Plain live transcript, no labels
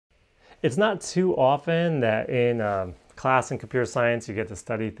It's not too often that in class in computer science you get to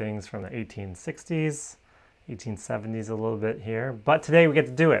study things from the 1860s, 1870s a little bit here, but today we get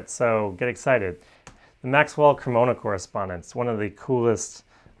to do it, so get excited. The Maxwell-Cremona Correspondence, one of the coolest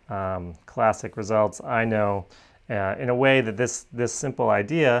classic results I know, in a way that this simple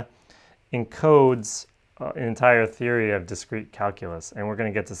idea encodes an entire theory of discrete calculus, and we're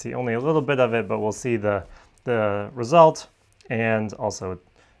going to get to see only a little bit of it, but we'll see the result and also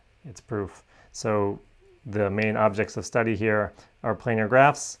its proof. So the main objects of study here are planar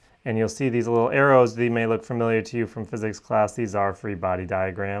graphs, and you'll see these little arrows. They may look familiar to you from physics class. These are free body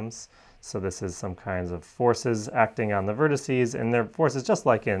diagrams. So this is some kinds of forces acting on the vertices, and they're forces just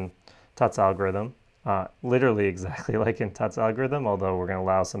like in Tutt's algorithm, literally exactly like in Tutt's algorithm, although we're going to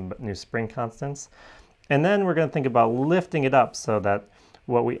allow some new spring constants. And then we're going to think about lifting it up so that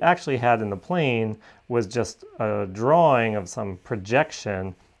what we actually had in the plane was just a drawing of some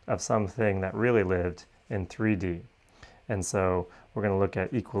projection of something that really lived in 3D. And so we're going to look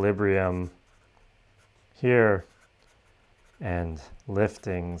at equilibrium here and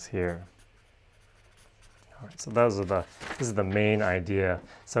liftings here. All right, so this is the main idea.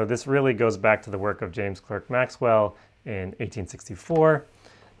 So this really goes back to the work of James Clerk Maxwell in 1864,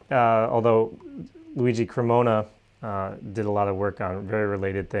 although Luigi Cremona did a lot of work on very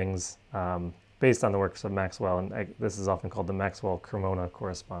related things based on the works of Maxwell, and this is often called the Maxwell-Cremona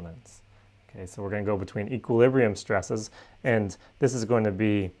Correspondence. Okay, so we're going to go between equilibrium stresses, and this is going to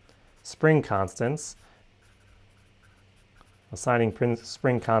be spring constants, assigning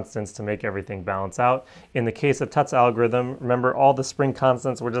spring constants to make everything balance out. In the case of Tutt's algorithm, remember all the spring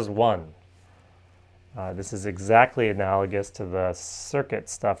constants were just 1. This is exactly analogous to the circuit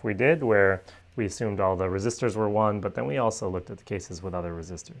stuff we did, where we assumed all the resistors were 1, but then we also looked at the cases with other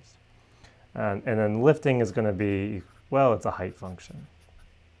resistors. And then lifting is going to be, well, it's a height function.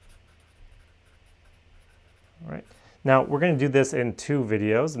 All right. Now, we're going to do this in 2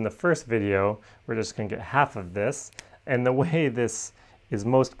 videos. In the first video, we're just going to get half of this. And the way this is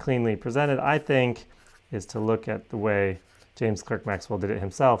most cleanly presented, I think, is to look at the way James Clerk Maxwell did it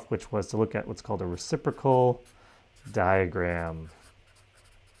himself, which was to look at what's called a reciprocal diagram.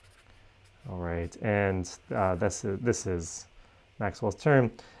 All right, and this is Maxwell's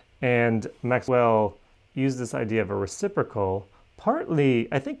term. And Maxwell used this idea of a reciprocal, partly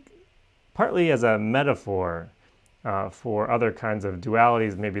as a metaphor for other kinds of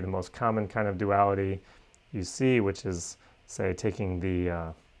dualities, maybe the most common kind of duality you see, which is, say, taking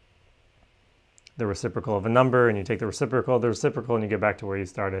the reciprocal of a number, and you take the reciprocal of the reciprocal, and you get back to where you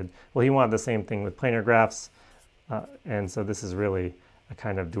started. Well, he wanted the same thing with planar graphs, and so this is really a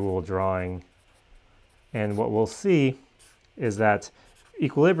kind of dual drawing. And what we'll see is that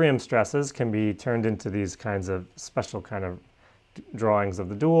equilibrium stresses can be turned into these kinds of special kind of drawings of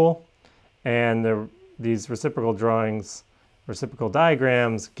the dual, and these reciprocal drawings, reciprocal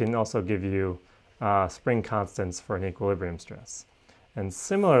diagrams, can also give you spring constants for an equilibrium stress. And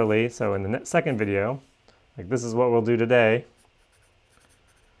similarly, so in the second video, like this is what we'll do today,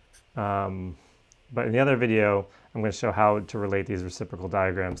 but in the other video, I'm going to show how to relate these reciprocal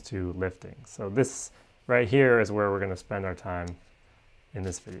diagrams to lifting. So this right here is where we're going to spend our time in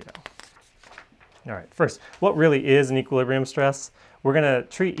this video. All right, first, what really is an equilibrium stress? We're going to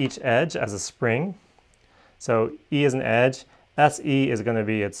treat each edge as a spring. So E is an edge, SE is going to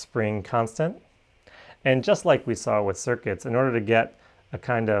be its spring constant. And just like we saw with circuits, in order to get a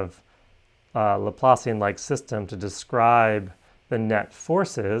kind of Laplacian-like system to describe the net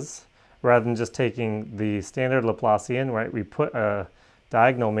forces, rather than just taking the standard Laplacian, right, we put a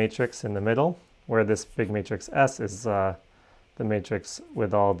diagonal matrix in the middle, where this big matrix S is the matrix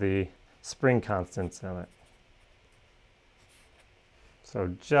with all the spring constants in it.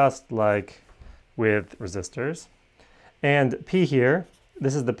 So just like with resistors. And P here,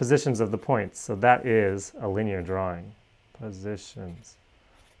 this is the positions of the points. So that is a linear drawing. Positions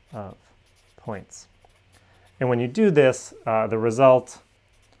of points. And when you do this, the result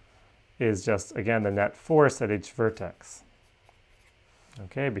is just, again, the net force at each vertex.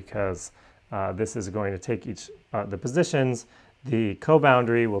 Okay, because this is going to take each, the positions, the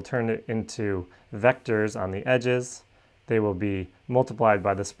co-boundary will turn it into vectors on the edges. They will be multiplied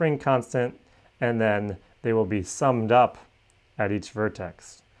by the spring constant, and then they will be summed up at each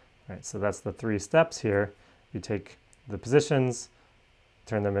vertex. Right, so that's the 3 steps here. You take the positions,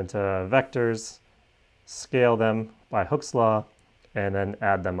 turn them into vectors, scale them by Hooke's law, and then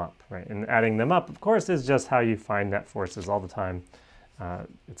add them up. Right, and adding them up, of course, is just how you find net forces all the time.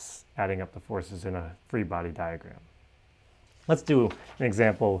 It's adding up the forces in a free body diagram. Let's do an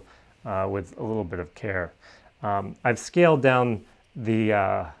example with a little bit of care. I've scaled down the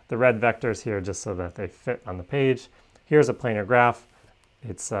red vectors here just so that they fit on the page. Here's a planar graph.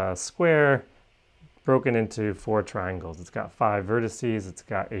 It's a square broken into 4 triangles. It's got 5 vertices, it's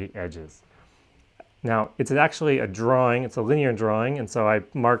got 8 edges. Now, it's actually a drawing, it's a linear drawing, and so I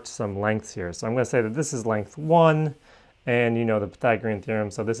marked some lengths here. So I'm going to say that this is length 1, and you know the Pythagorean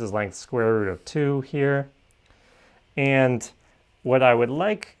theorem, so this is length square root of 2 here. And what I would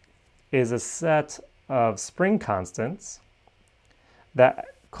like is a set of spring constants that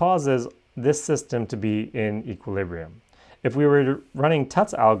causes this system to be in equilibrium. If we were running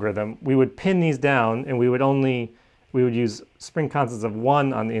Tutt's algorithm, we would pin these down and we would use spring constants of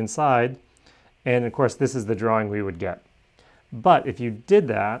 1 on the inside, and of course this is the drawing we would get. But if you did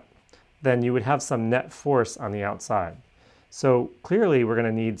that, then you would have some net force on the outside. So clearly we're going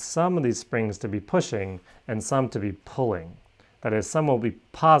to need some of these springs to be pushing and some to be pulling. That is, some will be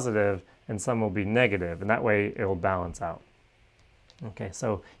positive and some will be negative, and that way it will balance out. Okay,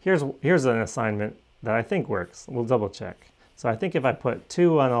 so here's an assignment that I think works. We'll double check. So I think if I put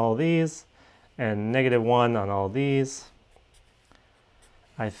 2 on all these and -1 on all these,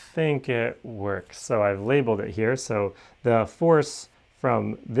 I think it works. So I've labeled it here. So the force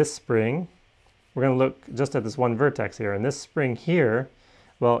from this spring, we're going to look just at this one vertex here. And this spring here,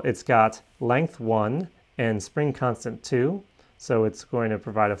 well, it's got length 1 and spring constant 2. So it's going to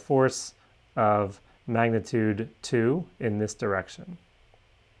provide a force of magnitude 2 in this direction.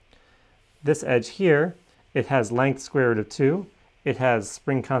 This edge here, it has length square root of 2. It has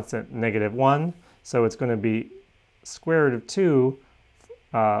spring constant -1. So it's going to be square root of 2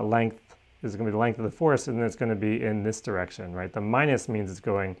 length is going to be the length of the force, and it's going to be in this direction, right? The minus means it's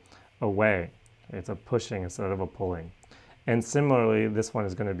going away. It's a pushing instead of a pulling. And similarly, this one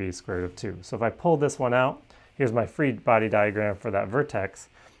is going to be square root of 2. So if I pull this one out, here's my free body diagram for that vertex.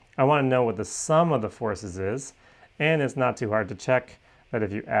 I want to know what the sum of the forces is, and it's not too hard to check that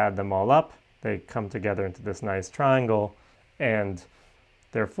if you add them all up, they come together into this nice triangle, and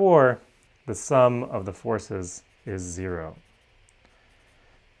therefore the sum of the forces is 0.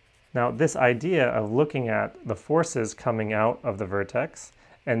 Now, this idea of looking at the forces coming out of the vertex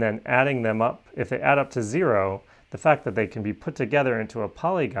and then adding them up, if they add up to 0, the fact that they can be put together into a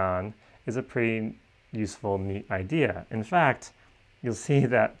polygon is a pretty useful, neat idea. In fact, you'll see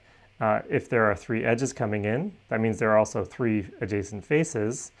that if there are 3 edges coming in, that means there are also 3 adjacent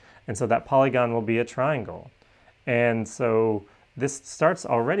faces, and so that polygon will be a triangle. And so this starts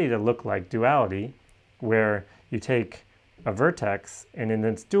already to look like duality, where you take a vertex, and in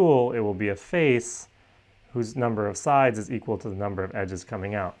its dual, it will be a face whose number of sides is equal to the number of edges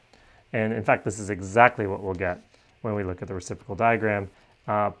coming out. And in fact, this is exactly what we'll get when we look at the reciprocal diagram,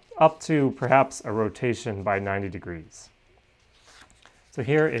 up to perhaps a rotation by 90 degrees. So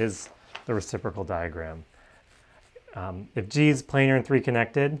here is the reciprocal diagram. If G is planar and 3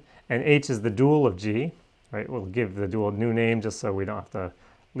 connected, and H is the dual of G, right? We'll give the dual a new name just so we don't have to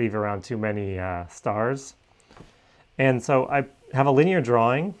leave around too many stars. And so I have a linear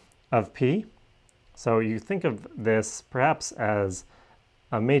drawing of P. So you think of this perhaps as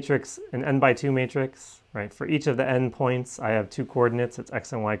a matrix, an n by 2 matrix, right? For each of the n points, I have 2 coordinates. It's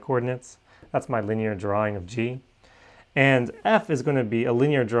x and y coordinates. That's my linear drawing of G. And F is going to be a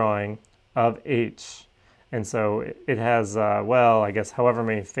linear drawing of H. And so it has, well, I guess however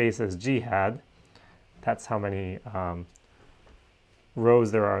many faces G had. That's how many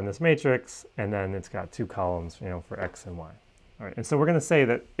rows there are in this matrix, and then it's got 2 columns, you know, for x and y. All right, and so we're going to say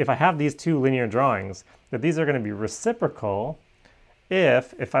that if I have these 2 linear drawings, that these are going to be reciprocal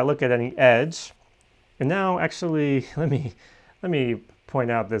if I look at any edge. And now, actually, let me point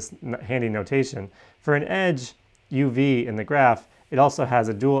out this handy notation. For an edge UV in the graph, it also has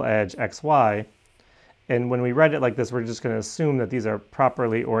a dual edge xy. And when we write it like this, we're just going to assume that these are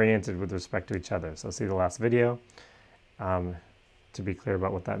properly oriented with respect to each other. So see the last video to be clear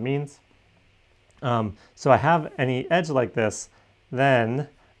about what that means. So I have any edge like this, then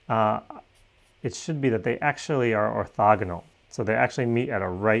it should be that they actually are orthogonal. So they actually meet at a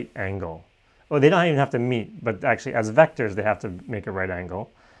right angle. Well, they don't even have to meet, but actually as vectors, they have to make a right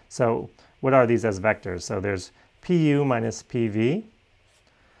angle. So what are these as vectors? So there's PU minus PV.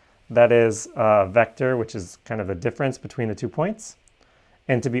 That is a vector, which is kind of the difference between the 2 points.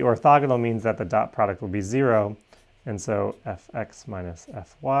 And to be orthogonal means that the dot product will be 0. And so fx minus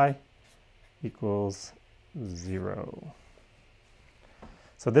fy equals 0.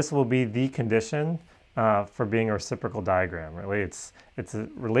 So this will be the condition for being a reciprocal diagram. Really, it's a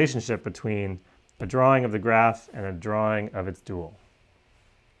relationship between a drawing of the graph and a drawing of its dual.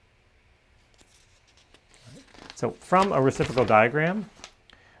 So from a reciprocal diagram,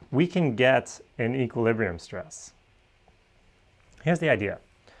 we can get an equilibrium stress. Here's the idea.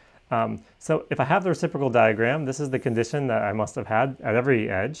 So if I have the reciprocal diagram, this is the condition that I must have had at every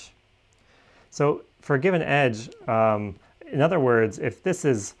edge. So for a given edge, in other words, if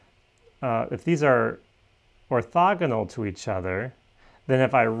these are orthogonal to each other, then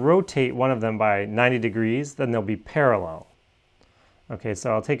if I rotate one of them by 90 degrees, then they'll be parallel. Okay,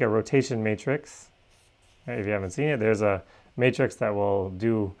 so I'll take a rotation matrix. If you haven't seen it, there's a matrix that will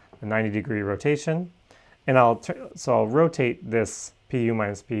do a 90-degree rotation. And I'll rotate this PU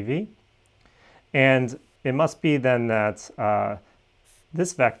minus PV. And it must be then that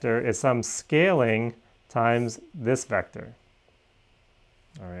this vector is some scaling times this vector.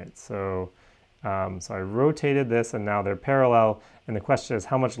 All right, so I rotated this and now they're parallel. And the question is,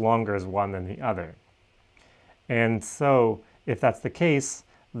 how much longer is one than the other? And so if that's the case,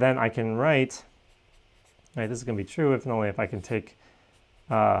 then I can write, right, this is going to be true if and only if I can take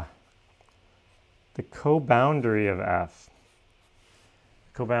the co-boundary of F.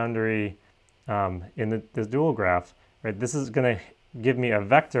 Co-boundary in this dual graph, right? This is going to give me a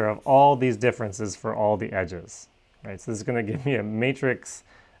vector of all these differences for all the edges, right? So this is going to give me a matrix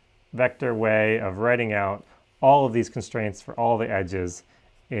vector way of writing out all of these constraints for all the edges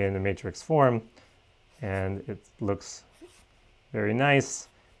in a matrix form, and it looks very nice.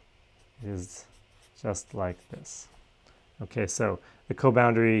 It is just like this. Okay, so the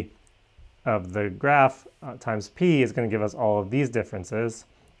co-boundary of the graph times P is going to give us all of these differences,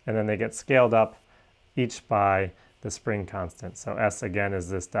 and then they get scaled up each by the spring constant. So S again is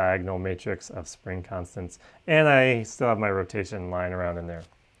this diagonal matrix of spring constants, and I still have my rotation lying around in there.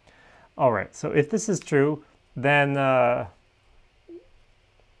 All right, so if this is true, then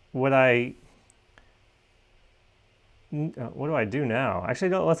what do I do now? Actually,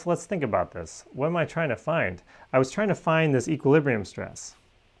 no, let's think about this. What am I trying to find? I was trying to find this equilibrium stress.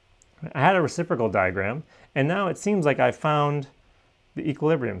 I had a reciprocal diagram, and now it seems like I found the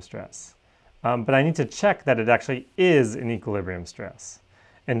equilibrium stress. But I need to check that it actually is an equilibrium stress.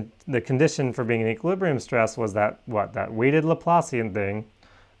 And the condition for being an equilibrium stress was that, that weighted Laplacian thing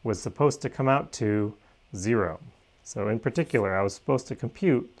was supposed to come out to 0. So in particular, I was supposed to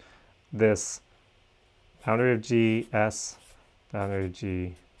compute this boundary of G, S, boundary of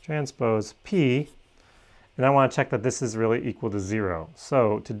G transpose P, and I want to check that this is really equal to 0.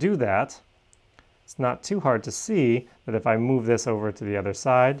 So to do that, it's not too hard to see that if I move this over to the other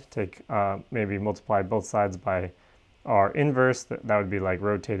side, take maybe multiply both sides by R inverse, that would be like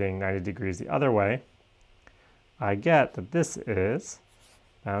rotating 90 degrees the other way, I get that this is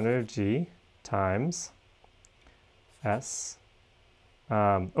boundary of G times S,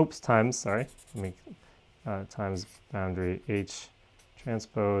 times boundary H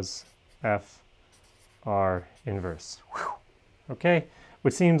transpose F R inverse. Whew. Okay,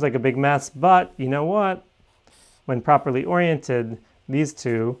 which seems like a big mess, but you know what? When properly oriented, these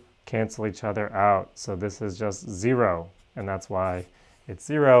two cancel each other out. So this is just 0, and that's why it's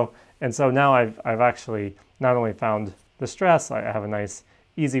 0. And so now I've actually not only found the stress, I have a nice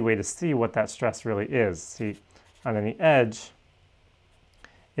easy way to see what that stress really is. See, on any edge,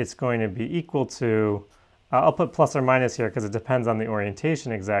 it's going to be equal to, I'll put plus or minus here because it depends on the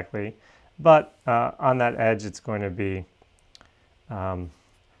orientation exactly, but on that edge it's going to be the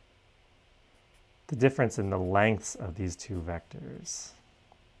difference in the lengths of these two vectors.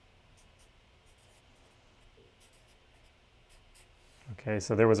 Okay,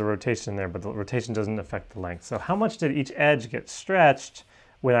 so there was a rotation there, but the rotation doesn't affect the length. So how much did each edge get stretched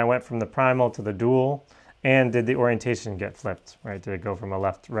when I went from the primal to the dual? And did the orientation get flipped, right? Did it go from a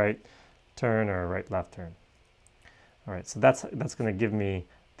left-right turn or a right-left turn? All right, so that's going to give me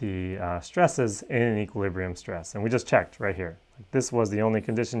the stresses in an equilibrium stress. And we just checked right here. This was the only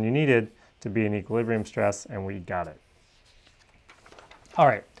condition you needed to be an equilibrium stress, and we got it. All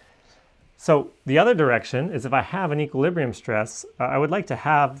right, so the other direction is if I have an equilibrium stress, I would like to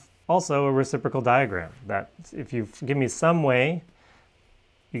have also a reciprocal diagram. That if you give me some way,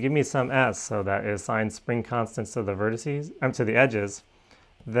 you give me some S, so that is assigns spring constants to the vertices, to the edges,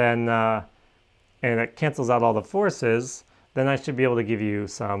 then and it cancels out all the forces, then I should be able to give you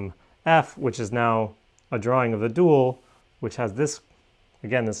some F, which is now a drawing of the dual, which has this,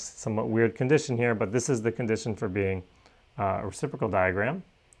 again, this somewhat weird condition here, but this is the condition for being a reciprocal diagram.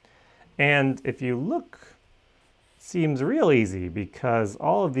 And if you look, it seems real easy because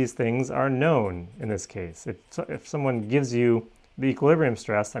all of these things are known in this case. If someone gives you the equilibrium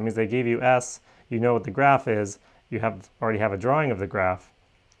stress, that means they gave you S, you know what the graph is, you already have a drawing of the graph,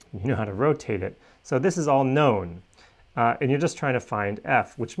 you know how to rotate it. So this is all known, and you're just trying to find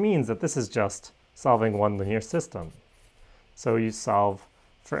F, which means that this is just solving one linear system. So you solve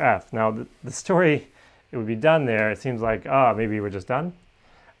for F. Now the story it would be done there. It seems like, maybe we're just done.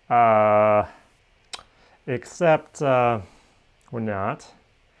 Except we're not.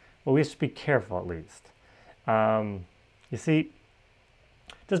 Well, we should be careful at least. You see,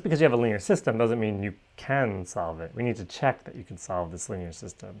 just because you have a linear system doesn't mean you can solve it. We need to check that you can solve this linear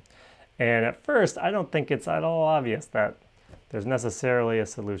system. And at first, I don't think it's at all obvious that there's necessarily a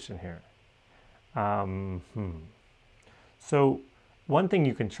solution here. So one thing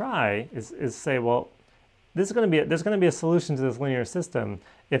you can try is say, well, there's going to be a solution to this linear system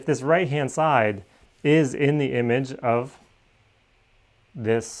if this right-hand side is in the image of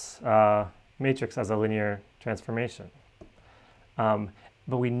this matrix as a linear transformation.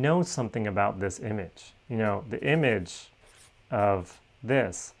 But we know something about this image. You know, the image of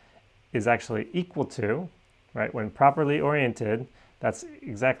this is actually equal to, right, when properly oriented, that's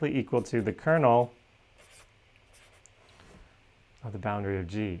exactly equal to the kernel of the boundary of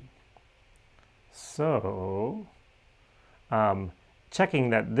G. So, checking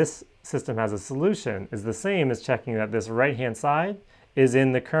that this system has a solution is the same as checking that this right-hand side is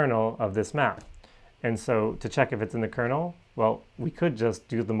in the kernel of this map. And so to check if it's in the kernel, well, we could just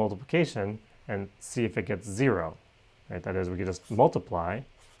do the multiplication and see if it gets 0. Right? That is, we could just multiply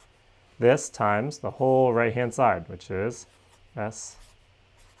this times the whole right-hand side, which is S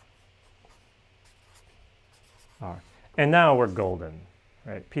R. And now we're golden,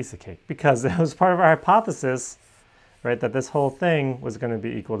 right? Piece of cake. Because it was part of our hypothesis, right, that this whole thing was going to be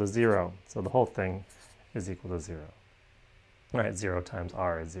equal to 0. So the whole thing is equal to 0. Right, 0 times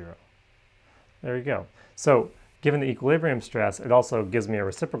R is 0. There you go. So given the equilibrium stress, it also gives me a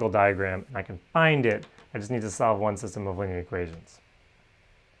reciprocal diagram, and I can find it. I just need to solve one system of linear equations.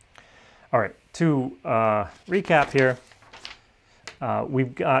 All right, to recap here,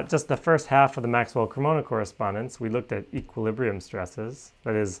 we've got just the first half of the Maxwell-Cremona correspondence. We looked at equilibrium stresses.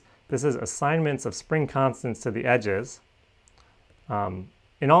 That is, this is assignments of spring constants to the edges.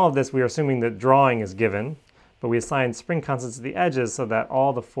 In all of this, we are assuming that drawing is given, but we assign spring constants to the edges so that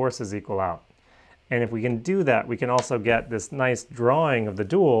all the forces equal out. And if we can do that, we can also get this nice drawing of the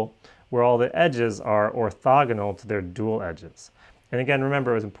dual where all the edges are orthogonal to their dual edges. And again,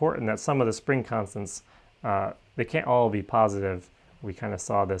 remember, it was important that some of the spring constants, they can't all be positive. We kind of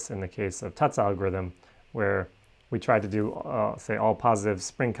saw this in the case of Tutt's algorithm, where we tried to do, say, all positive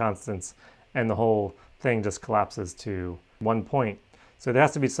spring constants, and the whole thing just collapses to one point. So there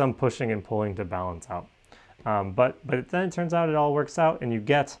has to be some pushing and pulling to balance out. But then it turns out it all works out, and you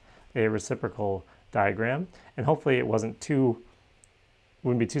get a reciprocal diagram. And hopefully it wouldn't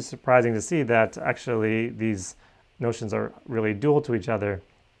be too surprising to see that actually these notions are really dual to each other.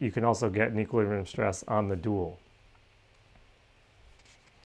 You can also get an equilibrium stress on the dual.